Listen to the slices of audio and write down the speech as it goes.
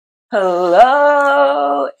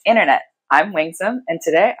Hello, Internet. I'm Wingsome, and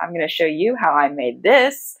today I'm going to show you how I made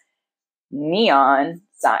this neon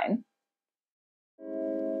sign.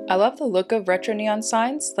 I love the look of retro neon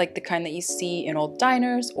signs, like the kind that you see in old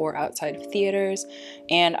diners or outside of theaters,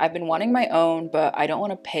 and I've been wanting my own, but I don't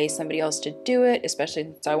want to pay somebody else to do it, especially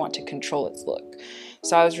since I want to control its look.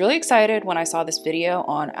 So I was really excited when I saw this video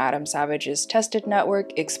on Adam Savage's Tested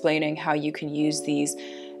Network explaining how you can use these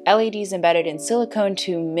LEDs embedded in silicone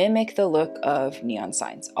to mimic the look of neon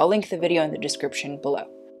signs. I'll link the video in the description below.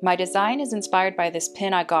 My design is inspired by this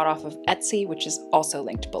pin I got off of Etsy, which is also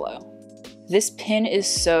linked below. This pin is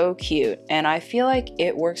so cute, and I feel like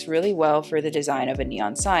it works really well for the design of a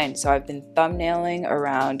neon sign. So I've been thumbnailing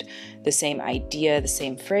around the same idea, the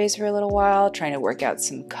same phrase for a little while, trying to work out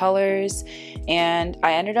some colors, and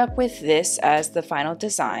I ended up with this as the final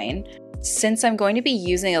design. Since I'm going to be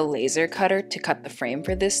using a laser cutter to cut the frame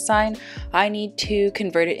for this sign, I need to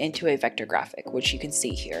convert it into a vector graphic, which you can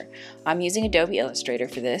see here. I'm using Adobe Illustrator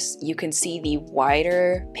for this. You can see the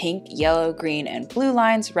wider pink, yellow, green, and blue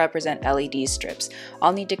lines represent LED strips.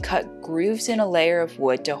 I'll need to cut grooves in a layer of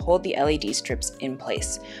wood to hold the LED strips in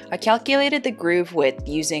place. I calculated the groove width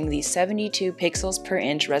using the 72 pixels per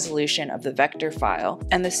inch resolution of the vector file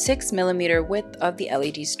and the 6mm width of the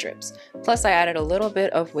LED strips. Plus I added a little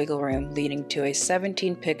bit of wiggle room, leading to a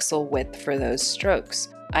 17 pixel width for those strokes.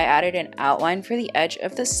 I added an outline for the edge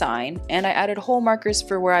of the sign, and I added hole markers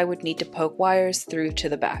for where I would need to poke wires through to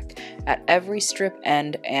the back, at every strip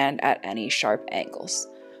end and at any sharp angles.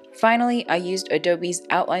 Finally, I used Adobe's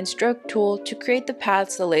outline stroke tool to create the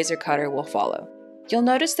paths the laser cutter will follow. You'll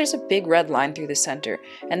notice there's a big red line through the center,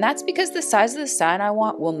 and that's because the size of the sign I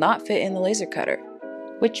want will not fit in the laser cutter,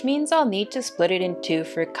 which means I'll need to split it in two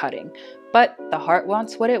for cutting. But the heart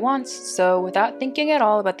wants what it wants, so without thinking at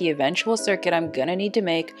all about the eventual circuit I'm gonna need to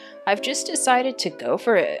make, I've just decided to go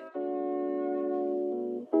for it.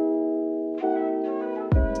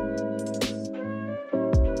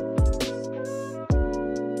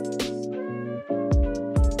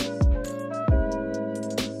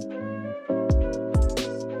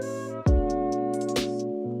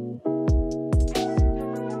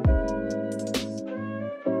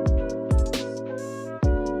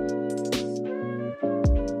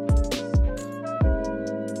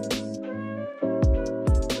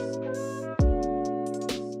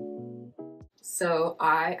 So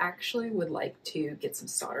I actually would like to get some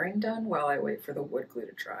soldering done while I wait for the wood glue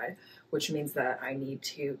to dry, which means that I need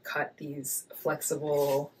to cut these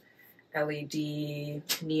flexible LED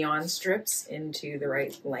neon strips into the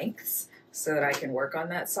right lengths so that I can work on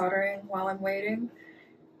that soldering while I'm waiting.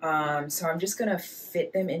 So I'm just gonna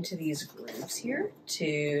fit them into these grooves here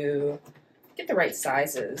to get the right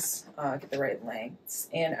sizes, get the right lengths.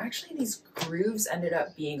 And actually these grooves ended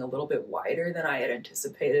up being a little bit wider than I had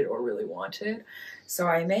anticipated or really wanted. So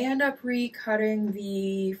I may end up recutting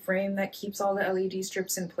the frame that keeps all the LED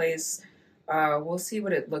strips in place. We'll see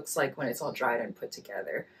what it looks like when it's all dried and put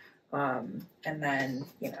together. And then,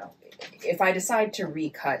 you know, if I decide to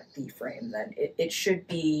recut the frame, then it should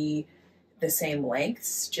be the same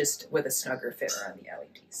lengths, just with a snugger fit around the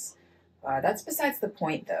LEDs. That's besides the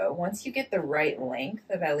point though. Once you get the right length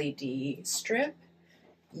of LED strip,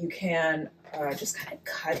 you can just kind of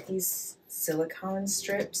cut these silicone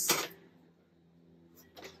strips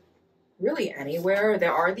really anywhere.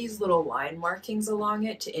 There are these little line markings along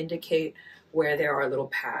it to indicate where there are little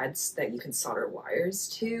pads that you can solder wires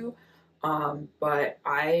to. But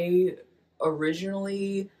I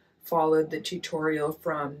originally followed the tutorial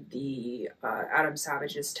from the Adam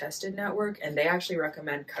Savage's Tested Network, and they actually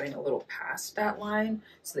recommend cutting a little past that line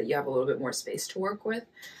so that you have a little bit more space to work with.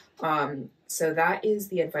 So that is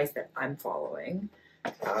the advice that I'm following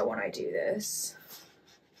when I do this.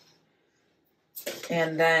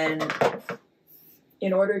 And then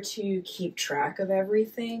in order to keep track of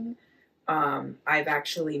everything, I've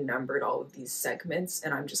actually numbered all of these segments,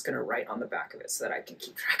 and I'm just going to write on the back of it so that I can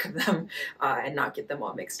keep track of them and not get them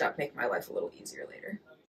all mixed up, make my life a little easier later.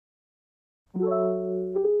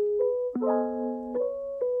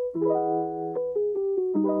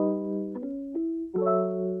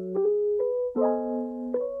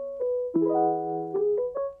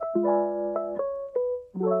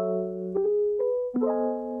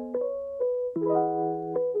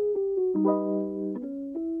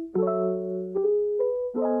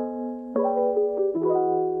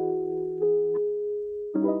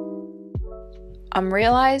 I'm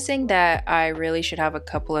realizing that I really should have a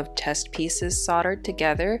couple of test pieces soldered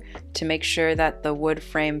together to make sure that the wood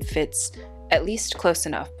frame fits at least close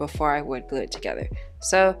enough before I would glue it together.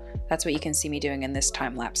 So that's what you can see me doing in this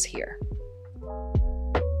time lapse here.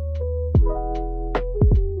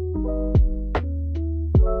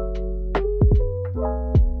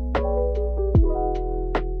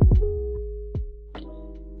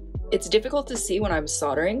 It's difficult to see when I'm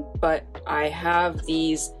soldering, but I have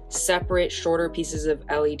these separate shorter pieces of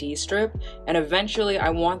LED strip, and eventually I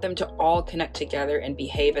want them to all connect together and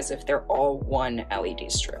behave as if they're all one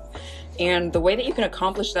LED strip. And the way that you can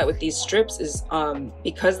accomplish that with these strips is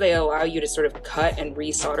because they allow you to sort of cut and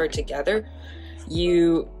re-solder together,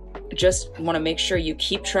 you just want to make sure you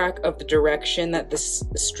keep track of the direction that the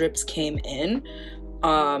strips came in.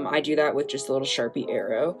 I do that with just a little Sharpie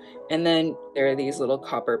arrow. And then there are these little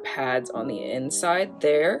copper pads on the inside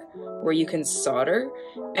there where you can solder,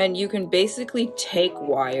 and you can basically take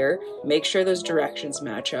wire, make sure those directions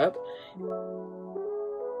match up,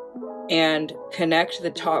 and connect the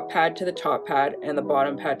top pad to the top pad and the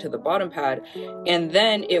bottom pad to the bottom pad, and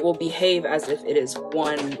then it will behave as if it is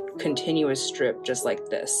one continuous strip, just like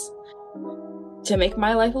this. To make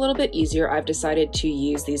my life a little bit easier, I've decided to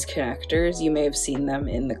use these connectors. You may have seen them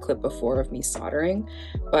in the clip before of me soldering,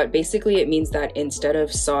 but basically it means that instead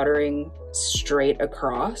of soldering straight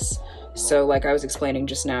across, so like I was explaining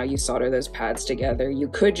just now, you solder those pads together. You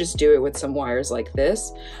could just do it with some wires like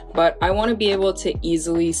this, but I want to be able to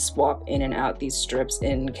easily swap in and out these strips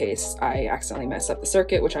in case I accidentally mess up the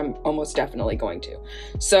circuit, which I'm almost definitely going to.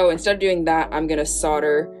 So instead of doing that, I'm going to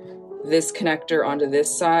solder this connector onto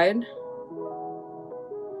this side,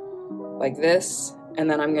 like this, and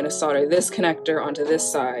then I'm going to solder this connector onto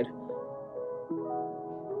this side,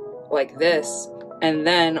 like this, and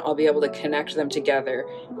then I'll be able to connect them together,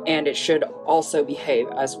 and it should also behave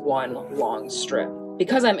as one long strip.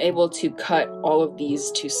 Because I'm able to cut all of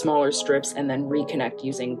these to smaller strips and then reconnect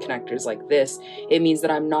using connectors like this, it means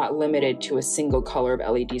that I'm not limited to a single color of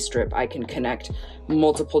LED strip. I can connect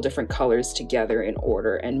multiple different colors together in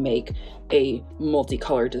order and make a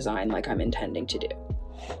multicolor design like I'm intending to do.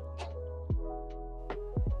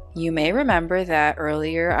 You may remember that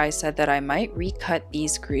earlier I said that I might recut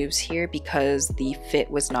these grooves here because the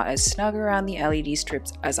fit was not as snug around the LED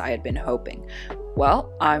strips as I had been hoping.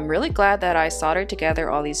 Well, I'm really glad that I soldered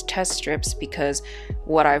together all these test strips, because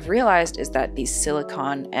what I've realized is that these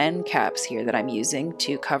silicone end caps here that I'm using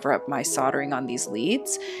to cover up my soldering on these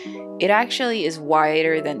leads, it actually is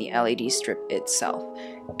wider than the LED strip itself.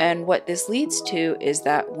 And what this leads to is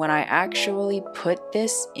that when I actually put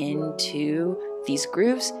this into these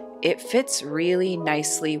grooves, it fits really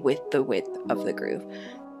nicely with the width of the groove,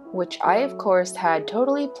 which I of course had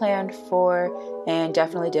totally planned for and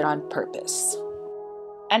definitely did on purpose.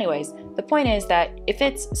 Anyways, the point is that it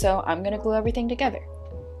fits, so I'm gonna glue everything together.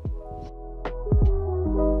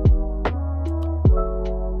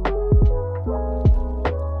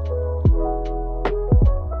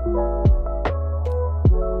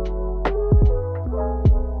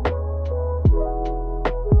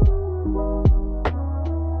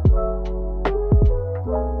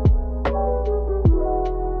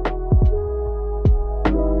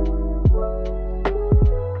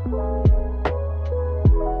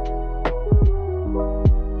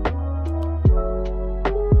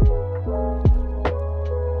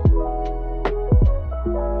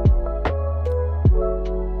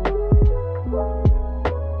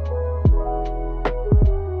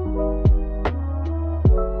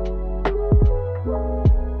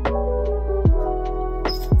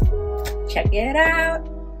 Check it out.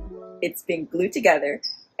 It's been glued together,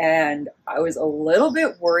 and I was a little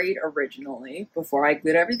bit worried originally before I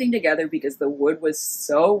glued everything together because the wood was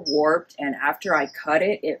so warped, and after I cut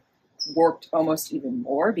it, it warped almost even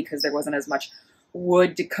more because there wasn't as much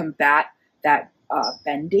wood to combat that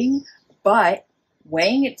bending. But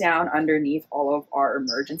weighing it down underneath all of our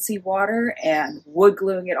emergency water and wood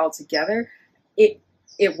gluing it all together, it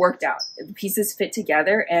worked out. The pieces fit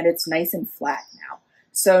together and it's nice and flat now.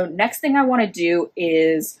 So next thing I want to do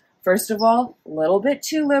is, first of all, a little bit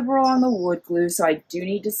too liberal on the wood glue, so I do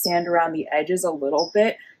need to sand around the edges a little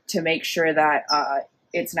bit to make sure that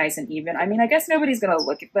it's nice and even. I mean, I guess nobody's going to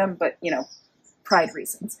look at them, but, you know, pride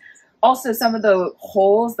reasons. Also, some of the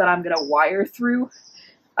holes that I'm going to wire through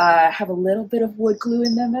have a little bit of wood glue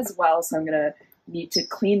in them as well, so I'm going to need to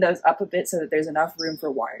clean those up a bit so that there's enough room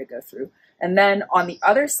for wire to go through. And then on the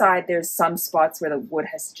other side, there's some spots where the wood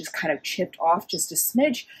has just kind of chipped off just a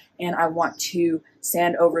smidge, and I want to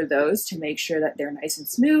sand over those to make sure that they're nice and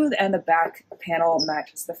smooth and the back panel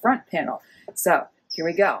matches the front panel. So here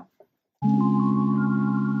we go.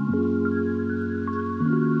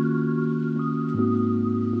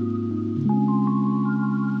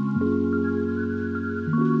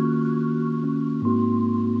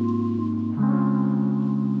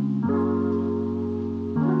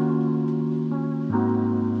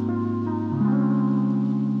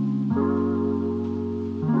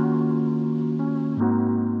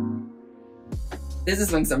 This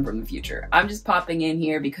is Wingsome from the future. I'm just popping in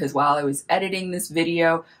here because while I was editing this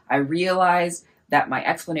video, I realized that my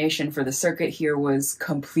explanation for the circuit here was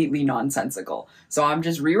completely nonsensical. So I'm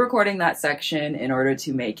just re-recording that section in order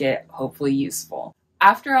to make it hopefully useful.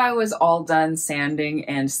 After I was all done sanding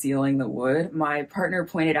and sealing the wood, my partner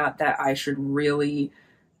pointed out that I should really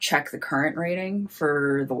check the current rating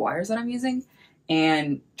for the wires that I'm using,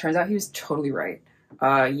 and turns out he was totally right.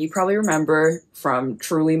 You probably remember from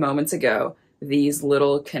truly moments ago these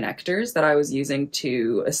little connectors that I was using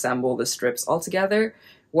to assemble the strips all together.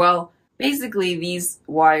 Well, basically these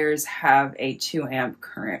wires have a 2 amp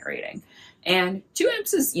current rating, and 2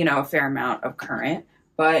 amps is, you know, a fair amount of current.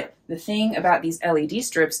 But the thing about these LED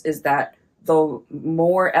strips is that the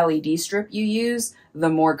more LED strip you use, the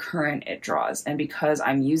more current it draws. And because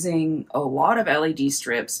I'm using a lot of LED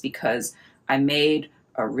strips, because I made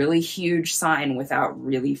a really huge sign without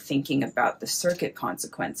really thinking about the circuit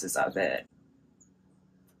consequences of it,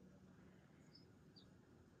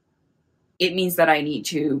 it means that I need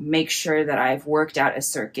to make sure that I've worked out a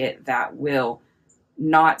circuit that will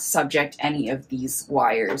not subject any of these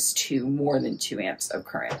wires to more than 2 amps of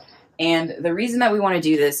current. And the reason that we want to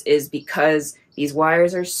do this is because these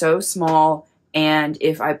wires are so small, and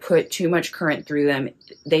if I put too much current through them,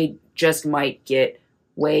 they just might get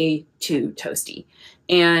way too toasty.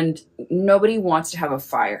 And nobody wants to have a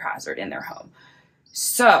fire hazard in their home.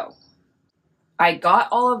 So I got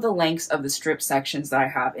all of the lengths of the strip sections that I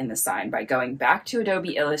have in the sign by going back to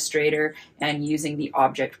Adobe Illustrator and using the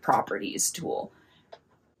Object Properties tool.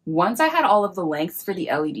 Once I had all of the lengths for the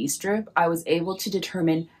LED strip, I was able to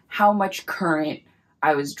determine how much current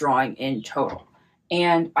I was drawing in total.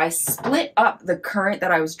 And I split up the current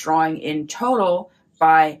that I was drawing in total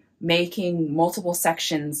by making multiple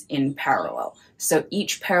sections in parallel. So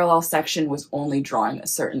each parallel section was only drawing a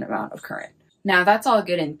certain amount of current. Now that's all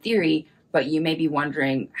good in theory, but you may be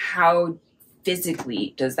wondering, how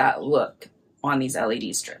physically does that look on these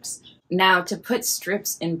LED strips? Now, to put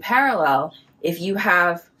strips in parallel, if you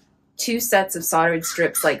have 2 sets of soldered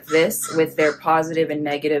strips like this with their positive and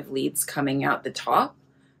negative leads coming out the top,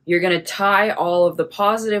 you're going to tie all of the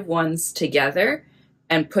positive ones together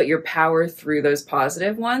and put your power through those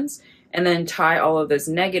positive ones, and then tie all of those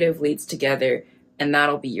negative leads together, and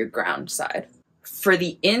that'll be your ground side. For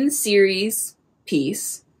the in-series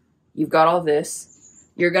piece, you've got all this.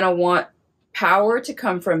 You're going to want power to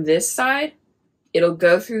come from this side. It'll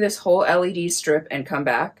go through this whole LED strip and come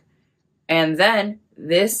back. And then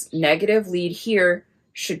this negative lead here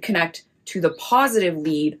should connect to the positive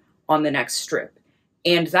lead on the next strip.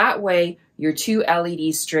 And that way, your 2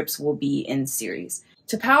 LED strips will be in series.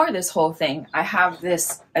 To power this whole thing, I have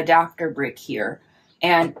this adapter brick here,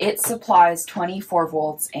 and it supplies 24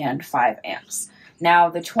 volts and 5 amps. Now,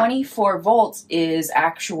 the 24 volts is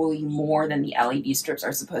actually more than the LED strips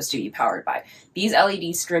are supposed to be powered by. These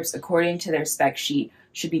LED strips, according to their spec sheet,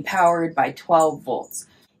 should be powered by 12 volts.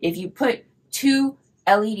 If you put 2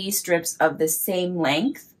 LED strips of the same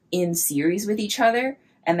length in series with each other,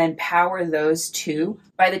 and then power those 2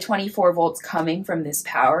 by the 24 volts coming from this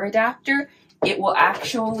power adapter, it will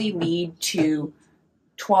actually lead to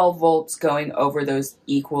 12 volts going over those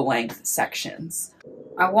equal length sections.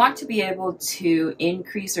 I want to be able to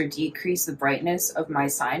increase or decrease the brightness of my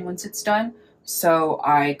sign once it's done, so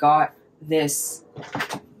I got this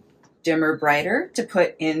dimmer brighter to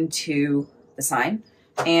put into the sign,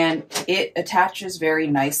 and it attaches very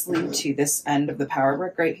nicely to this end of the power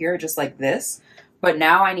brick right here, just like this. But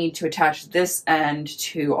now I need to attach this end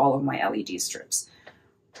to all of my LED strips.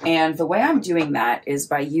 And the way I'm doing that is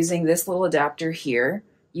by using this little adapter here.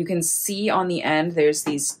 You can see on the end there's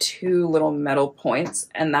these 2 little metal points,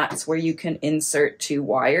 and that's where you can insert 2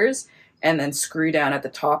 wires and then screw down at the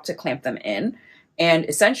top to clamp them in. And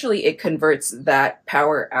essentially it converts that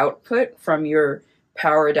power output from your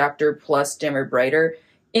power adapter plus dimmer brighter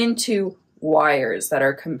into wires that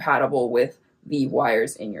are compatible with the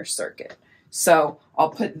wires in your circuit. So I'll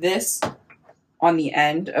put this on the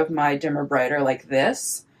end of my dimmer brighter like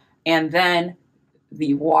this, and then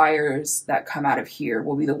the wires that come out of here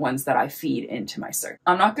will be the ones that I feed into my circuit.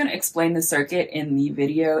 I'm not going to explain the circuit in the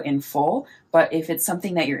video in full, but if it's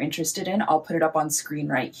something that you're interested in, I'll put it up on screen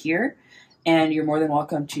right here, and you're more than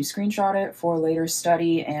welcome to screenshot it for later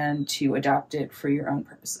study and to adapt it for your own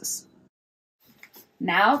purposes.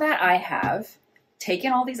 Now that I have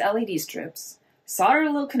taken all these LED strips, soldered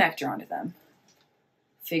a little connector onto them,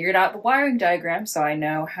 figured out the wiring diagram so I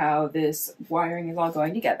know how this wiring is all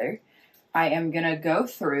going together, I am going to go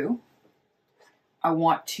through. I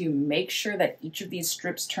want to make sure that each of these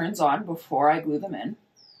strips turns on before I glue them in,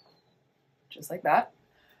 just like that.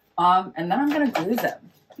 And then I'm going to glue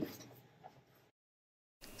them.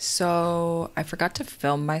 So I forgot to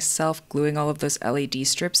film myself gluing all of those LED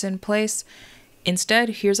strips in place. Instead,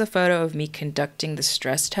 here's a photo of me conducting the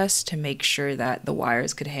stress test to make sure that the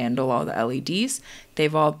wires could handle all the LEDs.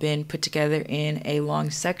 They've all been put together in a long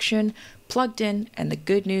section, plugged in, and the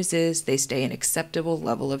good news is they stay an acceptable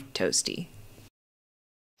level of toasty.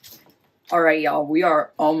 Alright y'all, we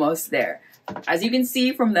are almost there. As you can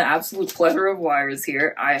see from the absolute plethora of wires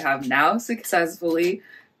here, I have now successfully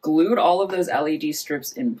glued all of those LED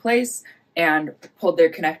strips in place and pulled their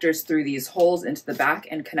connectors through these holes into the back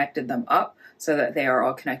and connected them up so that they are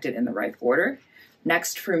all connected in the right order.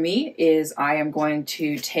 Next for me is I am going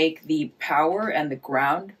to take the power and the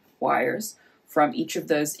ground wires from each of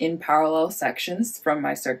those in parallel sections from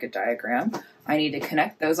my circuit diagram. I need to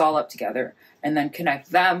connect those all up together and then connect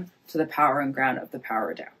them to the power and ground of the power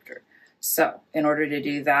adapter. So in order to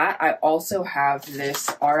do that, I also have this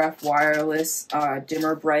RF wireless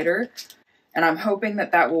dimmer brighter, and I'm hoping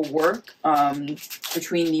that that will work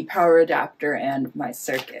between the power adapter and my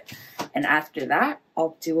circuit. And after that,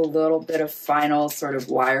 I'll do a little bit of final sort of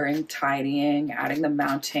wiring, tidying, adding the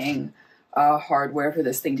mounting hardware for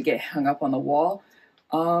this thing to get hung up on the wall,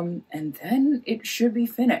 and then it should be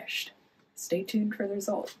finished. Stay tuned for the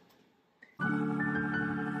result.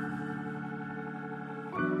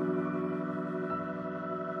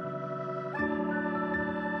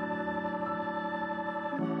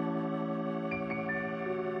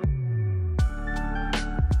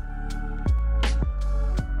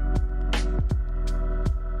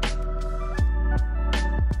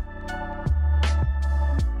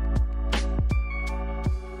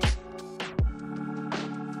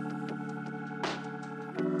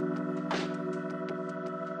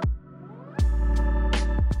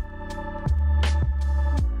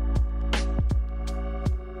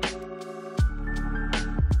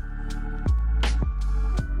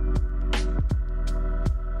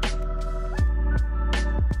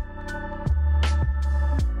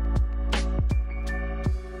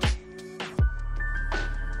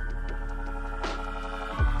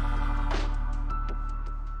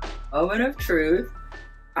 Moment of truth.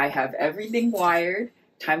 I have everything wired.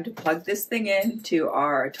 Time to plug this thing in to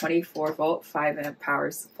our 24 volt 5 amp power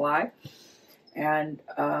supply and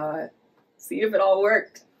see if it all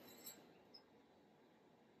worked.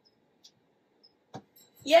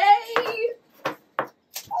 Yay!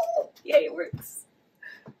 Oh, yay, it works.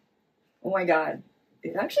 Oh my god,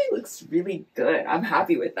 it actually looks really good. I'm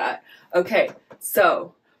happy with that. Okay,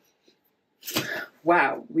 so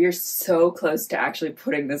wow, we're so close to actually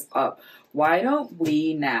putting this up. Why don't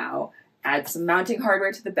we now add some mounting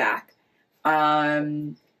hardware to the back?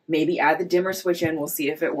 Maybe add the dimmer switch in. We'll see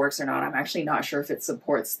if it works or not. I'm actually not sure if it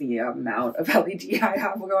supports the amount of LED I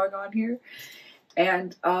have going on here.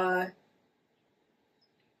 And the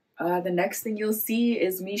next thing you'll see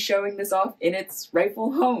is me showing this off in its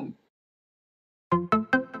rightful home.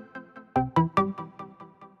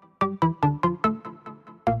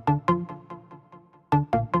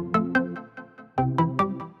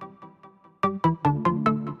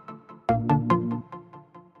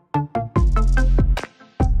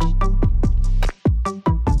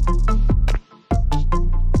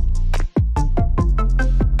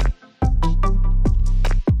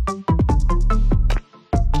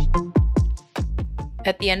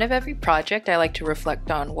 At the end of every project, I like to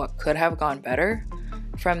reflect on what could have gone better.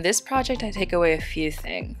 From this project, I take away a few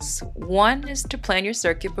things. One is to plan your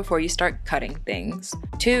circuit before you start cutting things.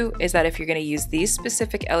 Two is that if you're going to use these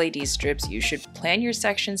specific LED strips, you should plan your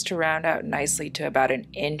sections to round out nicely to about 1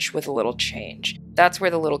 inch with a little change. That's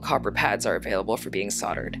where the little copper pads are available for being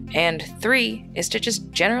soldered. And 3 is to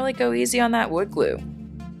just generally go easy on that wood glue.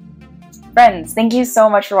 Friends, thank you so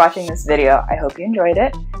much for watching this video. I hope you enjoyed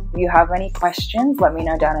it. If you have any questions, let me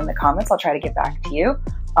know down in the comments. I'll try to get back to you.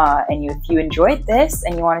 If you enjoyed this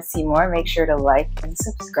and you want to see more, make sure to like and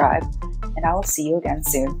subscribe. And I will see you again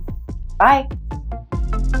soon. Bye!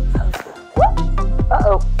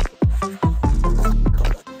 Uh-oh.